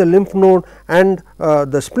between the lymph node and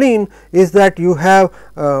the spleen is that you have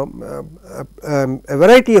a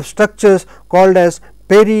variety of structures called as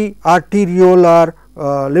periarteriolar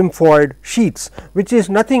lymphoid sheaths, which is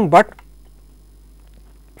nothing but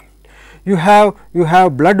you have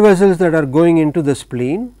blood vessels that are going into the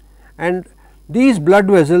spleen, and these blood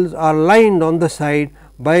vessels are lined on the side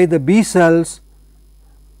by the B cells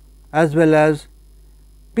as well as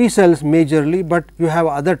P cells majorly, but you have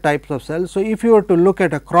other types of cells. So, if you were to look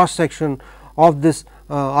at a cross section of this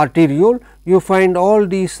arteriole, you find all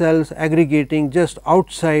these cells aggregating just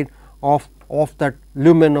outside of that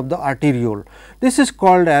lumen of the arteriole. This is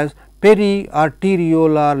called as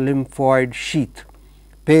periarteriolar lymphoid sheath.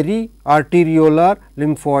 Periarteriolar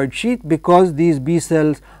lymphoid sheath, because these B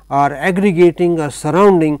cells are aggregating or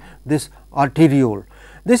surrounding this arteriole.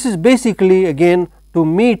 This is basically again to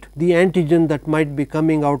meet the antigen that might be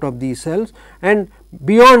coming out of these cells, and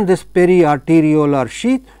beyond this periarteriolar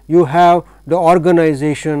sheath you have the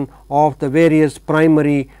organization of the various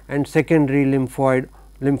primary and secondary lymphoid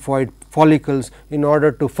follicles in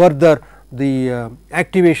order to further the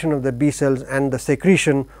activation of the B cells and the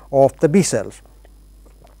secretion of the B cells.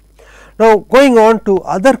 Now, going on to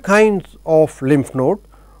other kinds of lymph node,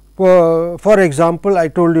 for example, I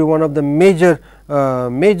told you one of the major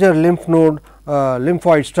lymph node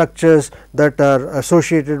lymphoid structures that are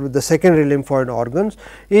associated with the secondary lymphoid organs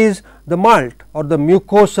is the MALT or the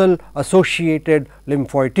mucosal associated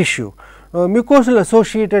lymphoid tissue. Mucosal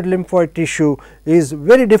associated lymphoid tissue is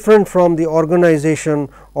very different from the organization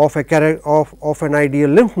of an ideal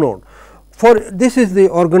lymph node. For this is the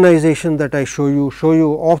organization that I show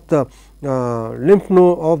you of the lymph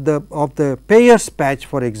node of the Peyer's patch,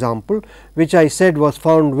 for example, which I said was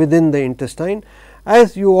found within the intestine.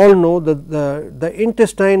 As you all know, the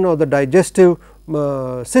intestine or the digestive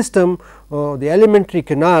system, the alimentary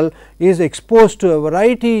canal is exposed to a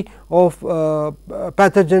variety of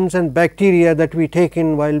pathogens and bacteria that we take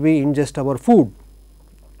in while we ingest our food.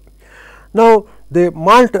 Now, the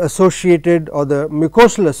MALT associated or the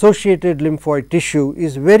mucosal associated lymphoid tissue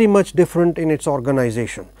is very much different in its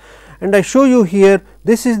organization, and I show you here,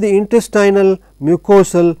 this is the intestinal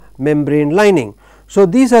mucosal membrane lining. So,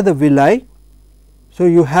 these are the villi. So,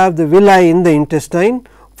 you have the villi in the intestine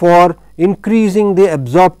for increasing the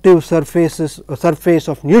absorptive surface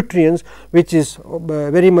of nutrients, which is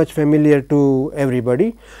very much familiar to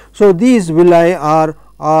everybody. So, these villi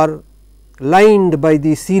are lined by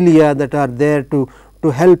the cilia that are there to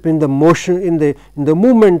help in the motion in the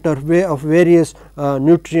movement of various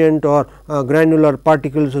nutrient or granular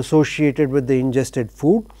particles associated with the ingested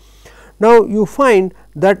food. Now, you find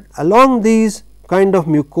that along these kind of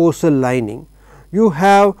mucosal lining, you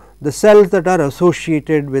have the cells that are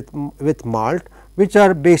associated with MALT, which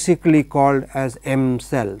are basically called as M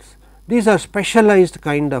cells. These are specialized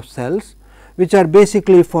kind of cells which are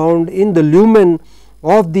basically found in the lumen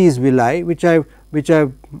of these villi, which I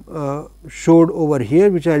have showed over here,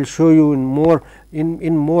 which I will show you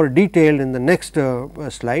in more detail in the next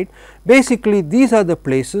slide. Basically, these are the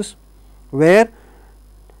places where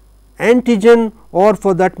antigen, or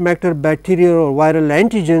for that matter bacterial or viral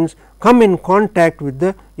antigens, come in contact with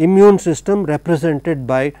the immune system represented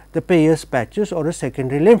by the Peyer's patches or a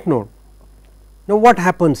secondary lymph node. Now, what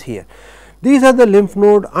happens here? These are the lymph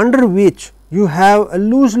node under which you have a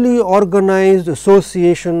loosely organized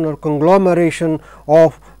association or conglomeration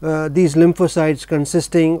of these lymphocytes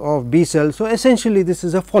consisting of B cells. So, essentially this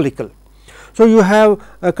is a follicle. So, you have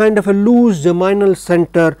a kind of a loose germinal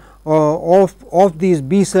center of these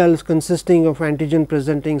B cells consisting of antigen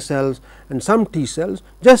presenting cells and some T cells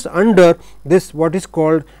just under this what is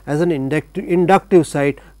called as an inductive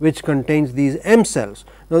site, which contains these M cells.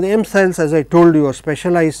 Now, the M cells, as I told you, are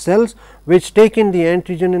specialized cells which take in the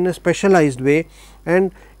antigen in a specialized way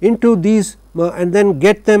and into these and then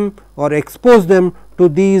get them or expose them to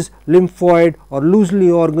these lymphoid or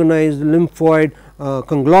loosely organized lymphoid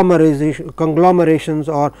conglomerations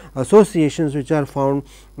or associations which are found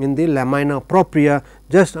in the lamina propria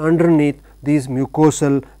just underneath these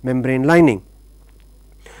mucosal membrane lining.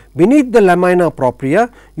 beneath the lamina propria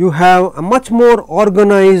you have a much more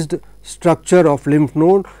organized structure of lymph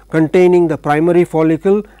node containing the primary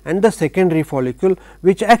follicle and the secondary follicle,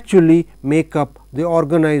 which actually make up the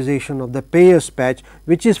organization of the Peyer's patch,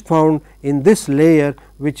 which is found in this layer,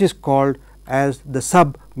 which is called as the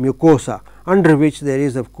submucosa, under which there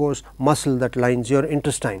is of course muscle that lines your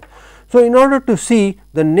intestine. So, in order to see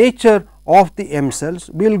the nature of the M cells,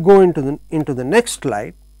 we will go into the next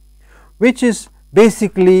slide, which is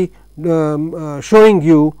basically showing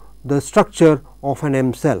you the structure of an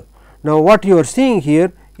M cell. Now, what you are seeing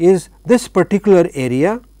here is this particular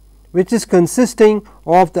area, which is consisting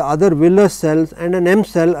of the other villus cells and an M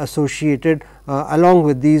cell associated along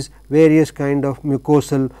with these various kind of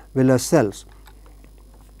mucosal villus cells.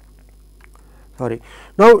 Sorry.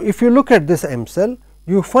 Now, if you look at this M cell,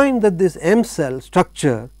 you find that this M cell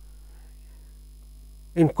structure,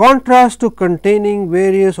 in contrast to containing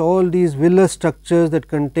various all these villus structures that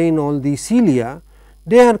contain all these cilia,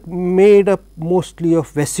 they are made up mostly of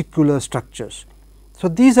vesicular structures. So,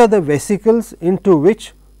 these are the vesicles into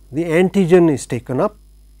which the antigen is taken up.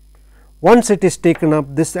 Once it is taken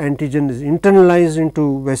up, this antigen is internalized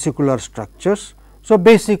into vesicular structures. So,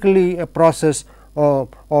 basically a process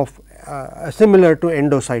similar to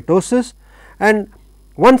endocytosis, and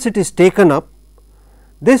once it is taken up,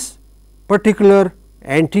 this particular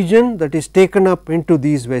antigen that is taken up into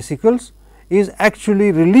these vesicles is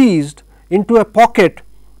actually released into a pocket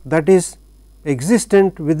that is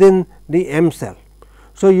existent within the M cell.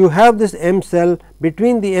 So, you have this M cell,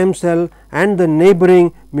 between the M cell and the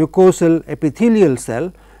neighboring mucosal epithelial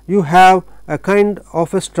cell, you have a kind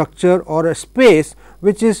of a structure or a space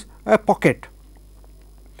which is a pocket.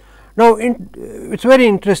 Now, it is very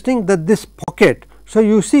interesting that this pocket, so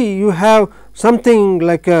you see you have something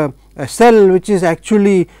like a cell which is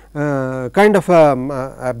actually kind of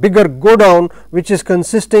a bigger go down, which is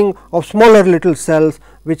consisting of smaller little cells,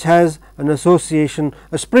 which has an association,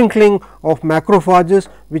 a sprinkling of macrophages,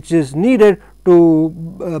 which is needed to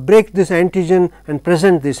break this antigen and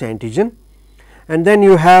present this antigen, and then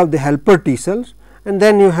you have the helper T cells, and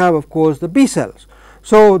then you have of course the B cells.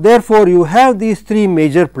 So, therefore, you have these three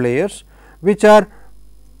major players which are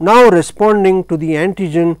now responding to the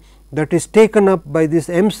antigen that is taken up by this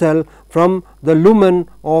M cell from the lumen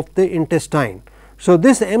of the intestine. So,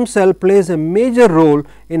 this M cell plays a major role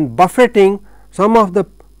in buffeting some of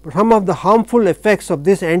the harmful effects of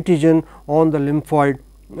this antigen on the lymphoid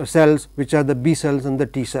cells, which are the B cells and the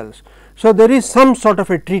T cells. So, there is some sort of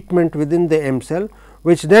a treatment within the M cell,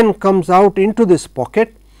 which then comes out into this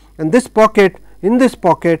pocket, and this pocket, in this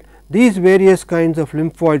pocket, these various kinds of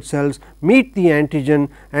lymphoid cells meet the antigen,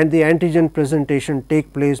 and the antigen presentation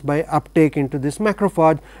take place by uptake into this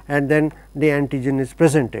macrophage, and then the antigen is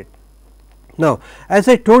presented. Now, as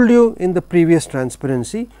I told you in the previous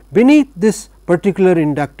transparency, beneath this particular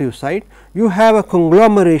inductive site, you have a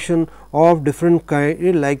conglomeration of different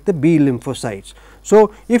kinds like the B lymphocytes.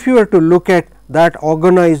 So, if you were to look at that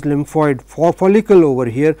organized lymphoid follicle over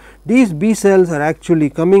here, these B cells are actually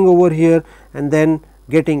coming over here and then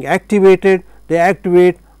getting activated. They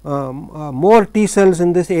activate more T cells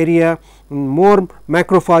in this area, more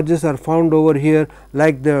macrophages are found over here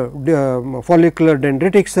like the follicular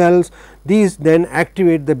dendritic cells. These then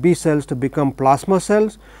activate the B cells to become plasma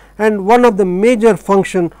cells, and one of the major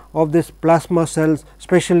function of this plasma cells,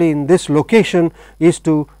 especially in this location, is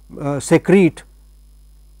to secrete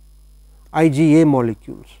IgA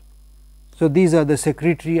molecules. So, these are the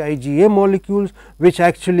secretory IgA molecules which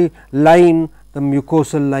actually line the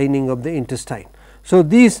mucosal lining of the intestine. So,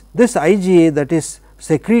 this IgA that is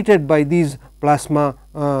secreted by these plasma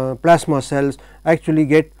cells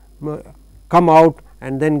actually come out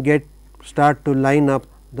and then start to line up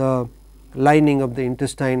the lining of the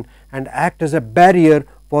intestine and act as a barrier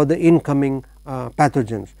for the incoming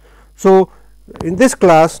pathogens. So, in this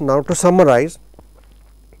class, now to summarize,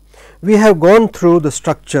 we have gone through the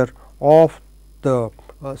structure of the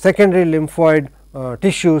secondary lymphoid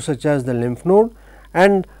tissue such as the lymph node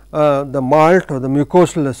and the MALT or the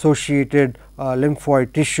mucosal associated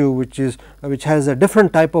lymphoid tissue, which has a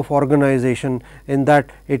different type of organization in that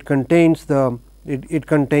it contains the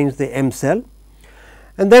M cell.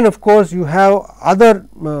 And then of course, you have other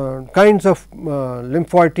kinds of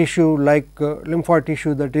lymphoid tissue like lymphoid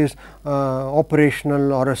tissue that is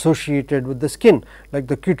operational or associated with the skin, like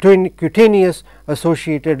the cutaneous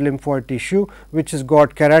associated lymphoid tissue, which has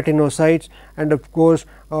got keratinocytes, and of course,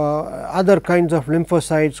 other kinds of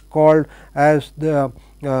lymphocytes called as the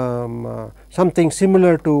something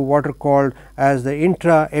similar to what are called as the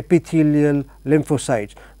intraepithelial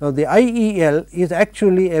lymphocytes. Now, the IEL is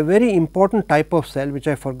actually a very important type of cell which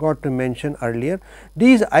I forgot to mention earlier.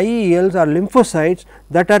 These IELs are lymphocytes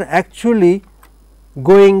that are actually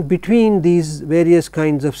going between these various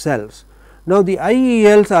kinds of cells. Now, the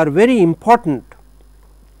IELs are very important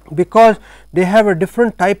because they have a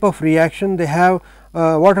different type of reaction. They have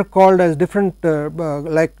what are called as different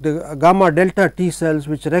like the gamma delta T cells,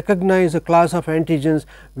 which recognize a class of antigens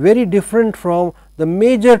very different from the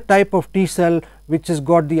major type of T cell which has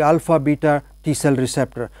got the alpha beta T cell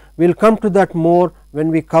receptor. We will come to that more when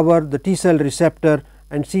we cover the T cell receptor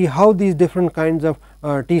and see how these different kinds of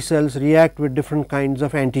T cells react with different kinds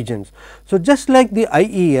of antigens. So, just like the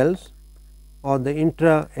IELs or the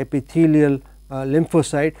intraepithelial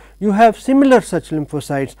lymphocyte, you have similar such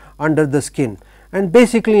lymphocytes under the skin, and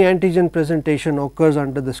basically antigen presentation occurs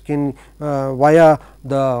under the skin via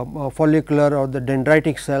the follicular or the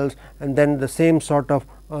dendritic cells, and then the same sort of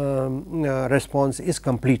response is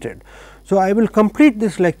completed. So, I will complete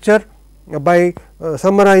this lecture by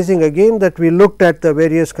summarizing again that we looked at the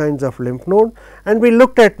various kinds of lymph node, and we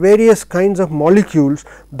looked at various kinds of molecules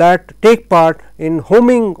that take part in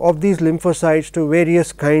homing of these lymphocytes to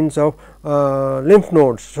various kinds of lymph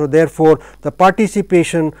nodes. So, therefore, the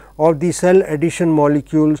participation of the cell adhesion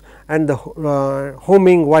molecules and the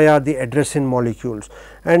homing via the addressing molecules,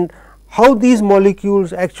 and how these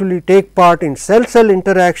molecules actually take part in cell cell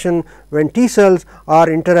interaction when T cells are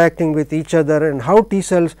interacting with each other, and how T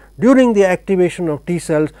cells during the activation of T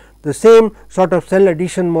cells the same sort of cell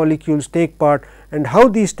adhesion molecules take part, and how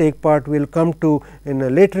these take part we will come to in a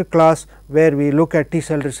later class, where we look at T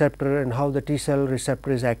cell receptor and how the T cell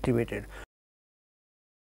receptor is activated.